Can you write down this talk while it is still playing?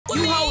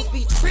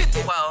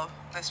Well,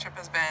 this trip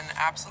has been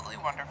absolutely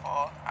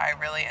wonderful. I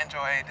really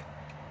enjoyed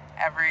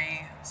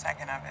every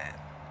second of it.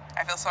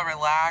 I feel so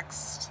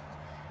relaxed.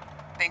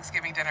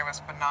 Thanksgiving dinner was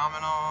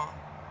phenomenal.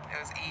 It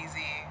was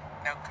easy,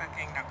 no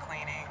cooking, no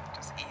cleaning,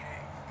 just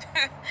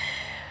eating.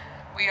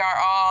 We are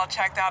all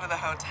checked out of the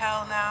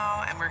hotel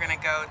now, and we're gonna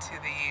go to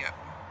the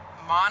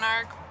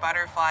Monarch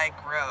Butterfly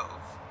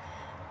Grove.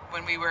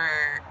 When we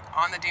were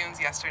on the dunes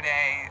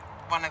yesterday,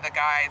 one of the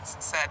guides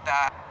said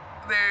that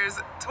there's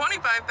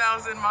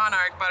 25,000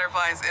 monarch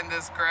butterflies in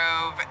this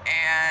grove,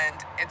 and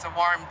it's a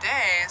warm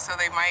day, so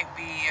they might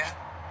be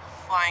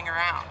flying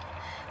around.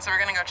 So we're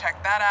gonna go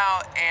check that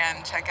out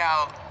and check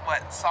out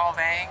what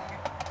Solvang,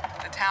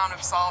 the town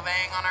of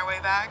Solvang, on our way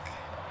back.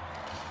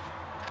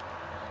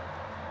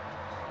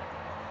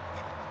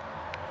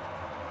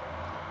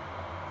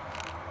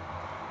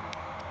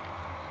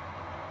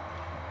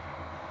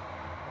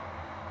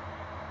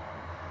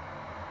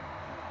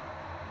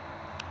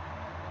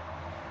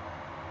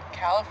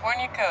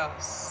 California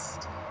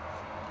coast.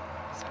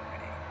 So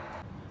pretty.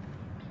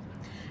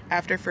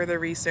 After further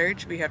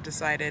research, we have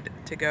decided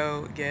to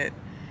go get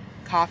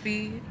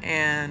coffee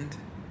and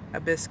a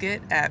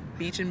biscuit at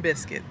Beach and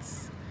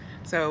Biscuits.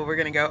 So we're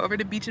gonna go over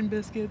to Beach and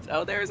Biscuits.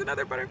 Oh, there's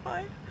another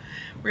butterfly.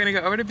 We're gonna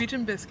go over to Beach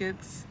and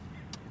Biscuits,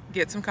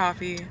 get some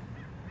coffee,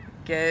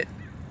 get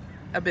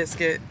a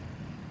biscuit,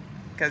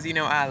 because you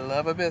know I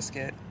love a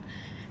biscuit.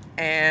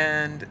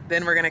 And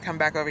then we're gonna come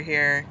back over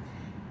here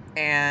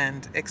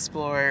and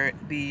explore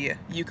the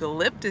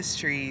eucalyptus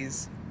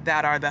trees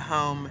that are the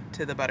home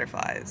to the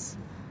butterflies.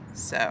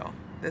 So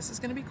this is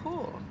gonna be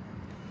cool.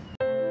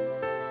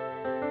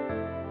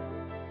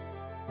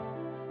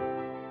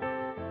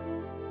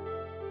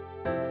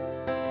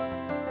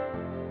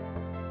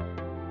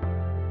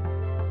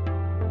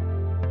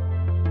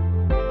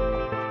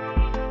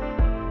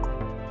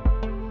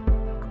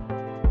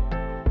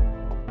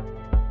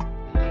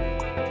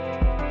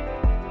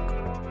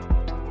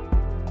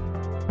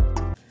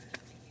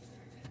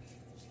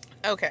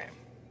 Okay.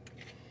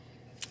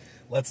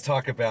 Let's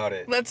talk about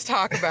it. Let's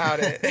talk about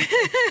it.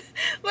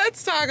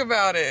 Let's talk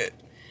about it.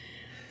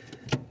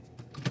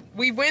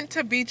 We went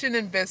to Beachin'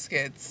 and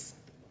Biscuits.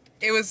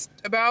 It was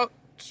about,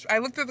 I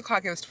looked at the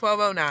clock, it was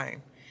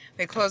 12:09.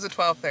 They closed at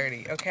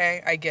 12:30,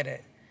 okay? I get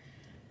it.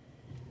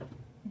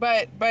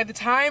 But by the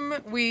time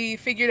we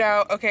figured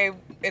out, okay,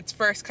 it's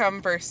first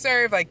come, first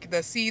serve, like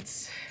the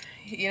seats,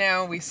 you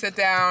know, we sit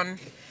down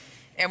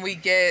and we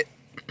get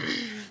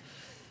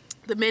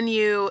the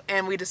menu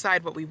and we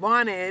decide what we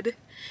wanted,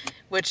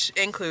 which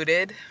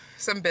included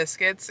some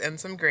biscuits and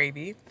some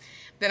gravy.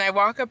 Then I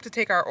walk up to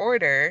take our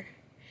order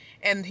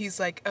and he's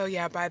like, oh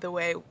yeah, by the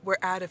way, we're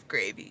out of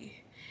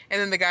gravy.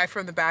 And then the guy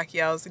from the back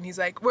yells and he's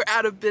like, we're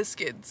out of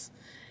biscuits.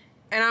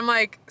 And I'm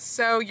like,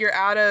 so you're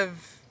out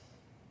of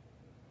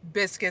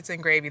biscuits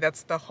and gravy?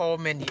 That's the whole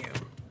menu.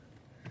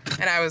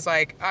 And I was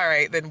like, all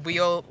right, then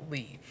we'll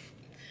leave.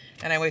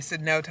 And I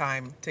wasted no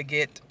time to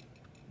get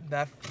the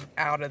f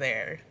out of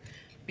there,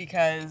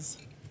 because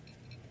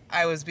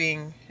I was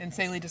being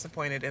insanely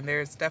disappointed, and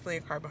there's definitely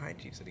a car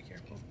behind you, so be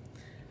careful.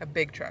 A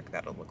big truck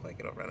that'll look like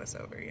it'll run us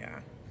over,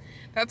 yeah.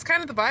 That's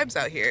kind of the vibes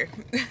out here.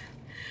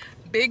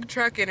 Big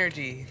truck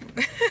energy.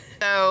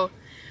 So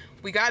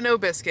we got no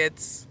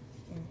biscuits.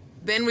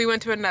 Then we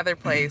went to another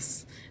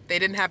place. They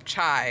didn't have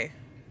chai,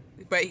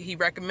 but he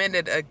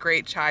recommended a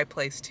great chai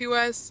place to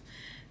us.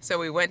 So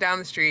we went down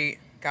the street,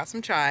 got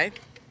some chai,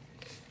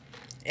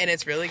 and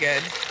it's really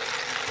good.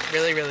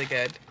 Really, really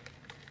good.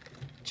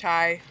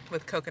 Chai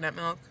with coconut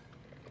milk.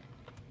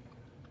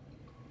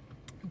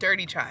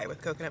 Dirty chai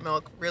with coconut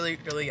milk. Really,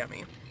 really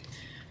yummy.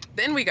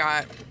 Then we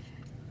got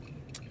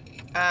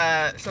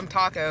some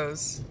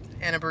tacos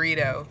and a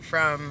burrito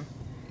from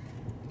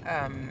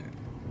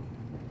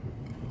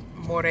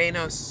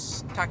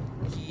Moreno's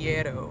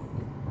Taquero.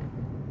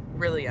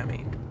 Really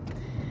yummy.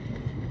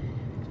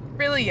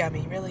 Really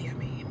yummy, really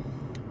yummy.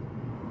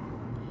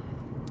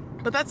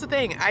 But that's the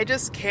thing, I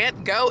just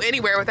can't go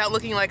anywhere without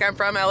looking like I'm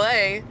from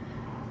LA.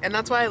 And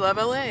that's why I love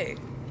LA.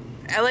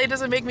 LA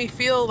doesn't make me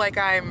feel like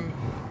I'm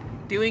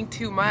doing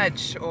too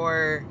much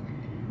or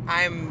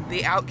I'm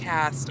the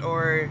outcast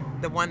or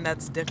the one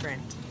that's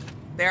different.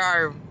 There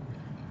are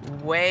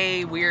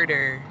way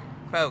weirder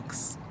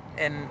folks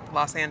in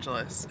Los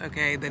Angeles,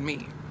 okay, than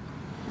me.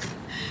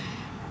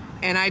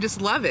 And I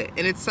just love it.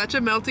 And it's such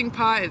a melting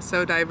pot. It's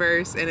so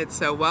diverse and it's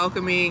so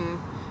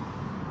welcoming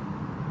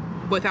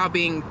without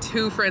being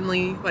too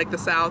friendly like the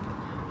South.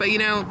 But you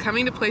know,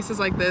 coming to places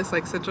like this,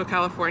 like Central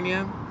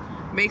California,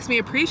 makes me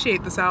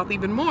appreciate the South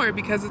even more,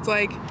 because it's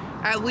like,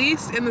 at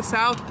least in the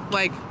South,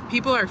 like,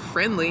 people are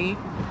friendly.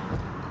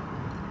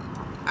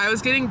 I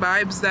was getting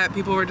vibes that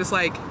people were just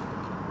like,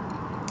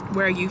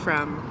 where are you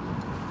from?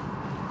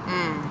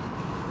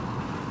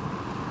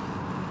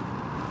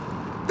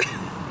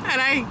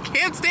 And I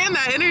can't stand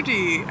that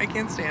energy. I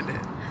can't stand it.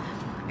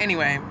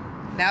 Anyway,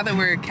 now that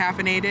we're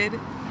caffeinated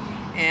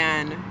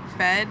and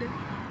fed,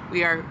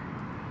 we are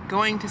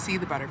going to see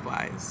the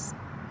butterflies.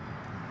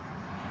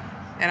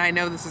 And I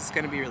know this is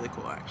going to be really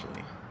cool,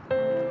 actually.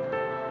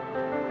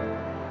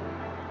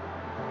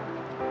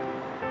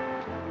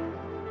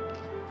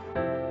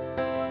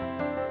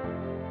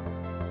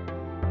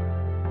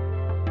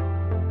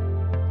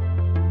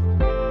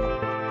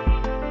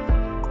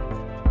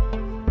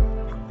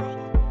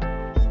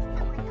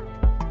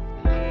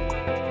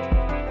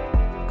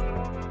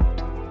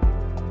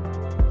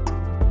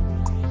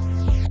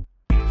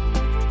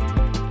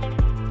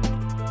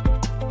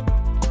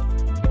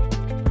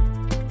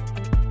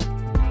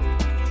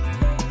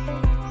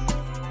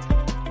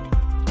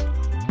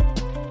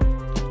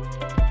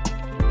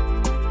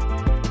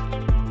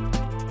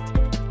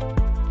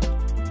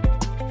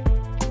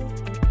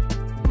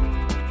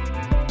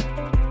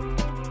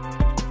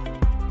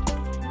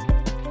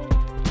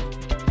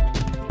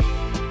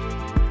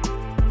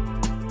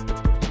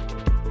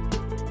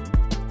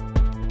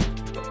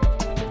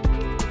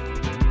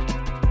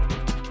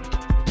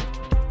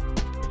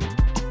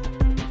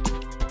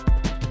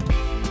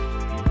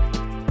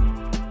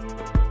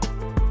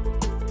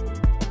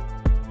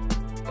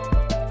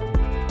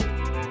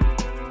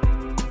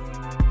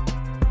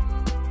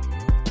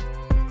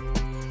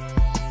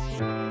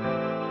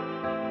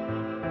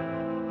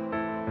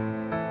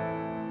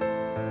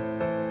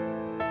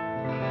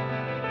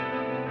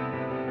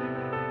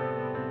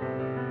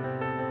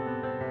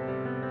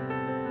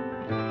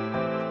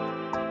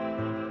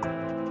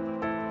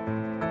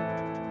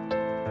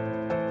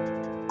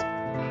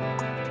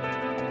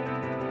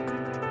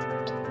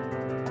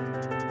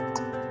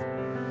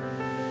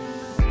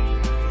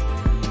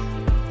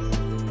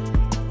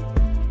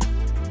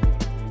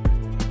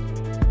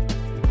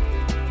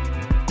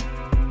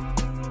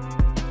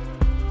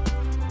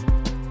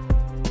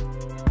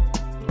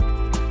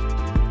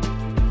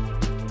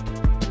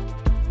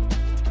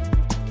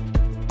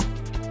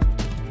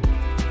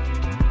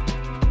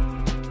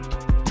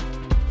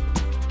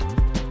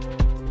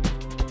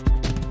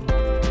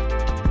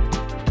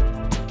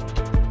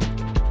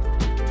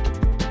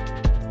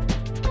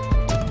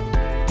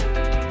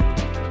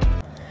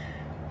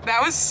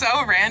 was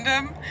so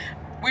random.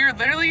 We were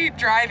literally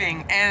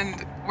driving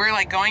and we're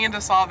like going into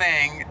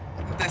Solvang,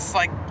 this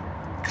like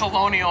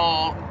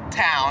colonial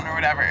town or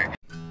whatever.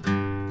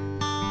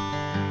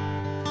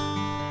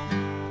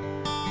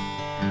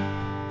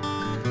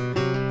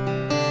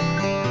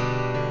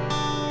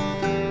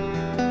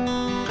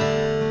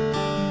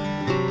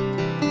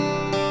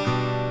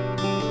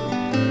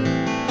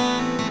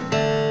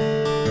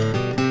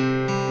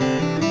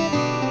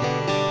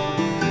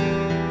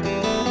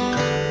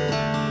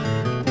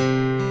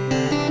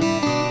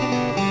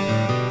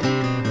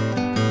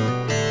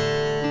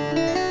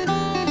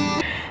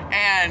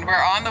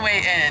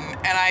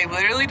 And I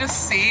literally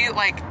just see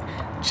like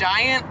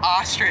giant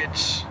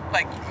ostrich,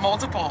 like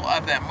multiple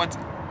of them.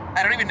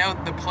 I don't even know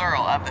the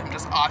plural of them,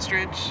 just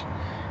ostrich.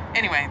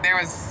 Anyway, there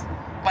was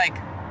like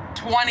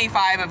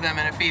 25 of them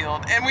in a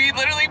field and we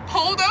literally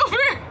pulled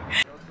over.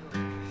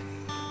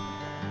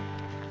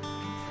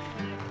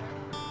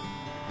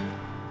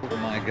 Oh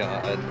my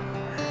God.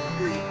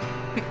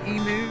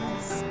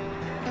 Emus.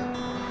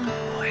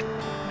 What?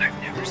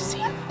 I've never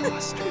seen an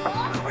ostrich.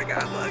 Oh my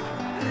God, look.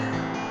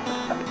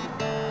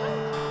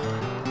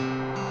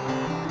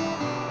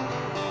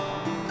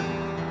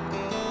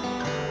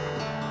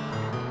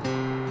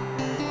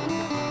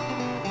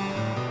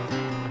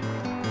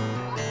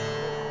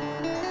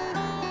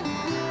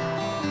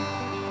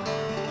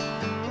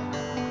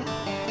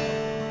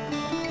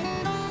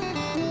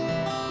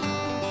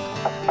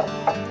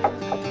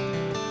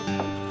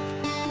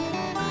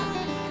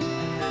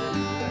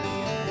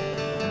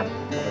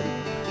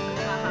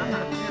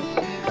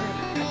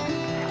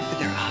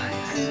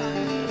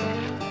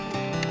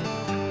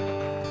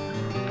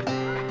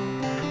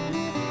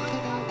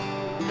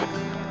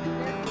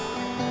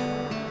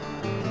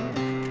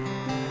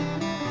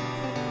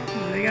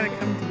 They gotta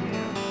come to you.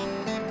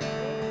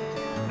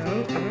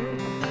 Oh.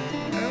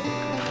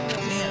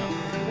 Damn.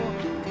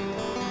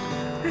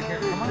 Here,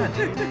 come on,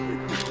 dude.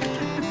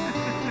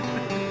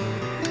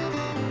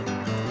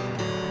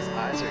 His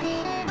eyes are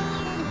huge.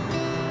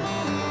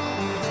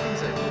 These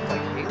things look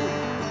like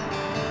aliens.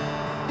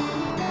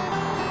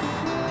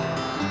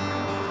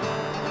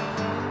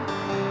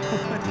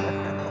 What the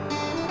hell?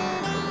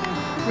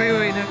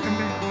 Wait, no, come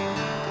back.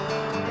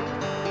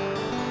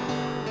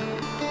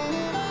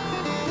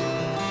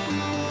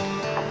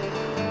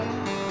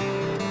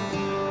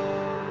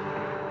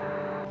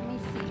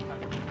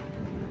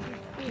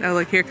 Oh,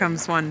 look, here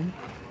comes one.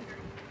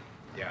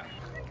 Yeah.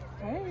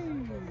 Hey.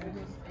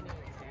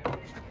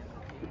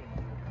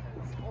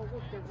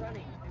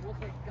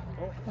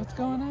 What's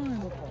going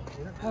on?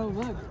 Oh,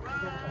 look.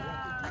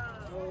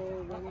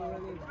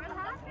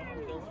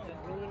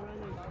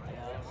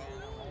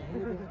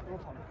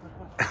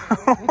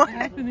 What's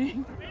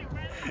happening?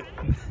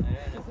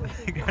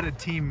 They got a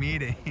team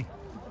meeting.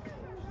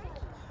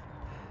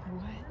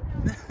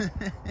 What?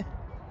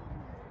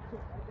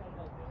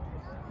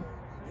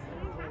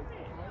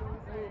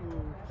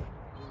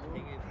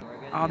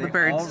 All the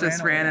birds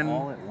just ran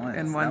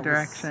in one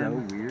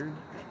direction. So weird.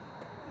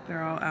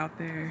 They're all out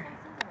there.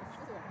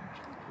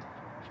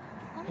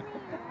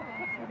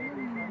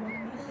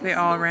 They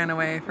all ran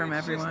away from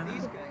everyone.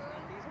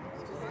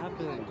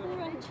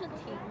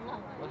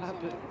 What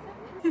happened?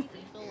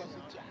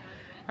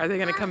 Are they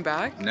gonna come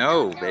back?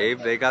 No, babe.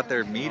 They got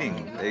their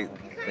meeting. They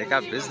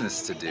got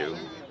business to do.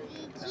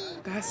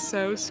 That's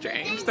so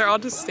strange. They're all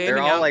just standing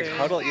They're all out like there.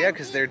 huddled. Yeah,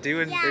 because they're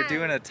doing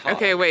a talk.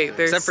 Okay, wait.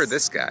 Except for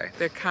this guy.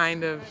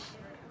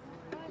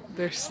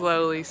 They're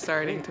slowly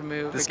starting to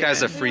move. This again.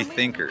 guy's a free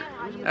thinker.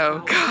 Oh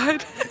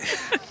God.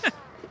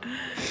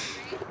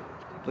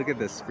 Look at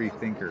this free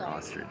thinker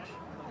ostrich.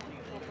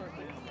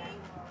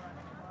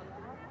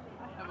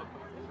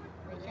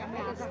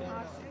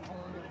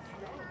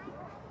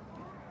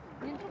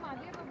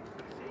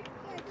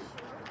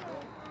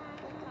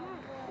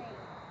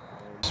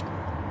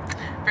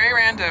 Very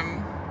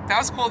random. That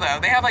was cool though.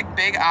 They have like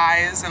big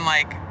eyes and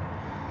like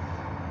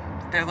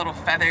their little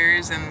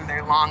feathers and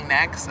their long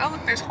necks. Oh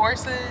look, there's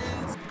horses.